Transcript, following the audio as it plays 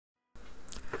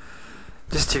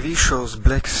This TV shows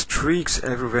black streaks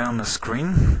everywhere on the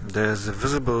screen. There's a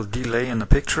visible delay in the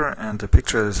picture, and the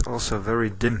picture is also very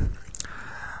dim.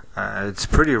 It's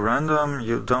pretty random.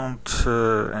 You don't,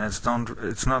 and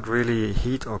it's not really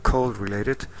heat or cold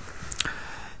related.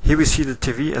 Here we see the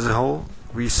TV as a whole.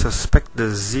 We suspect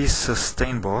the Z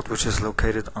sustain board, which is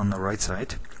located on the right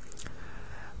side.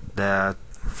 There are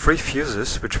 3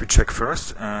 fuses, which we check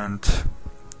first, and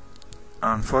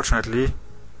unfortunately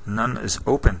none is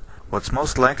open. What's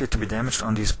most likely to be damaged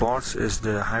on these boards is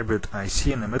the hybrid IC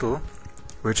in the middle,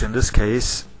 which in this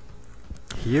case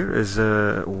here is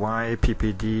a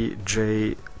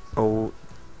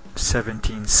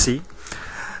YPPD-J017C.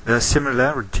 There are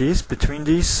similarities between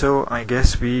these, so I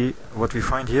guess what we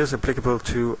find here is applicable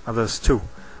to others too.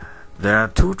 There are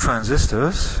 2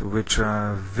 transistors which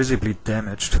are visibly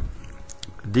damaged.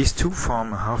 These 2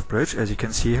 form a half bridge, as you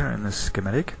can see here in the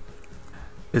schematic.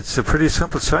 It's a pretty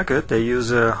simple circuit. They use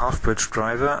a half bridge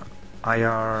driver,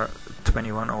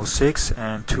 IR2106,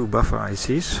 and 2 buffer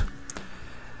ICs,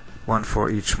 1 for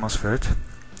each MOSFET.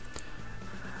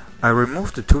 I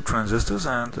removed the 2 transistors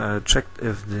and checked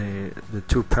if the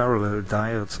 2 parallel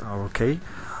diodes are okay,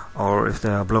 or if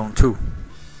they are blown too.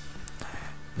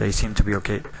 They seem to be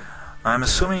okay. I'm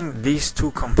assuming these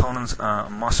 2 components are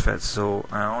MOSFETs, so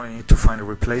I only need to find a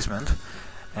replacement.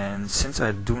 And since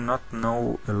I do not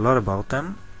know a lot about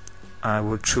them, I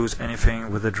would choose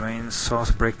anything with a drain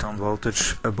source breakdown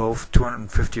voltage above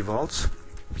 250 volts,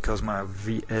 because my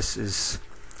VS is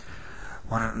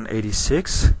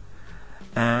 186,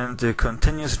 and the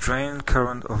continuous drain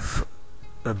current of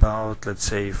about, let's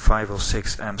say, 5 or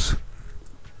 6 amps.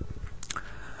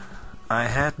 I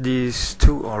had these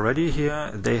 2 already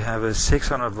here. They have a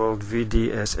 600 volt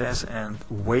VDSS and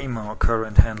way more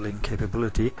current handling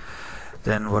capability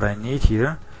than what I need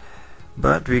here,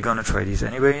 but we're gonna try these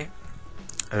anyway.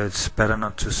 It's better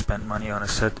not to spend money on a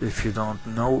set if you don't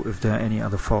know if there are any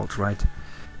other faults, right?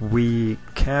 We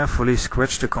carefully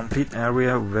scratch the complete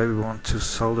area where we want to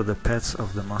solder the pads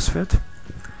of the MOSFET.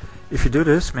 If you do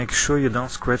this, make sure you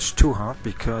don't scratch too hard,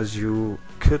 because you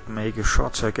could make a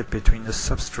short circuit between the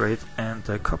substrate and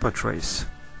the copper trace.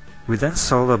 We then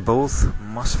solder both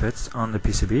MOSFETs on the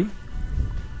PCB,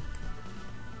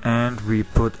 and we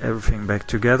put everything back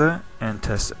together and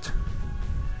test it.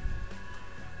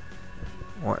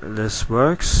 Well, this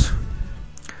works.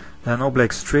 There are no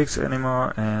black streaks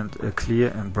anymore, and a clear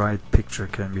and bright picture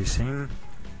can be seen.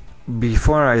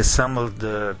 Before I assembled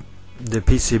the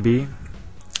PCB,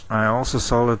 I also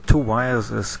soldered 2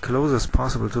 wires as close as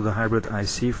possible to the hybrid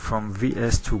IC from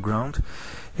VS to ground,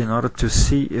 in order to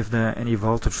see if there are any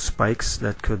voltage spikes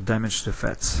that could damage the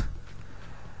FETs.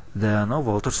 There are no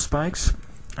voltage spikes,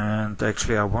 and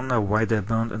actually I wonder why they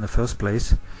burned in the first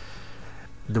place.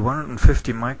 The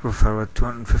 150 microfarad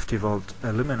 250 volt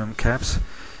aluminum caps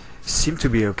seem to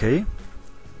be okay,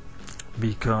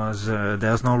 because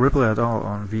there's no ripple at all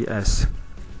on VS.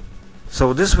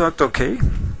 So this worked okay,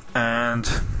 and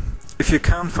if you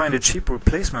can't find a cheap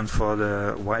replacement for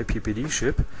the YPPD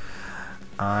chip,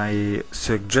 I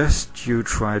suggest you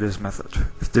try this method.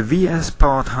 If the VS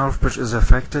powered half bridge is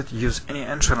affected, use any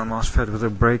N-channel MOSFET with a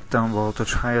breakdown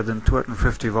voltage higher than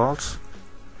 250 volts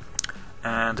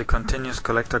and a continuous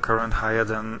collector current higher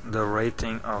than the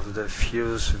rating of the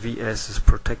fuse VS is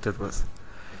protected with.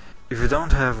 If you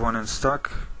don't have one in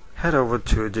stock, head over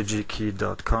to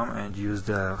digikey.com and use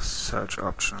their search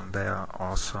option. They are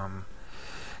awesome.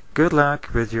 Good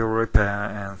luck with your repair,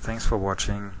 and thanks for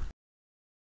watching.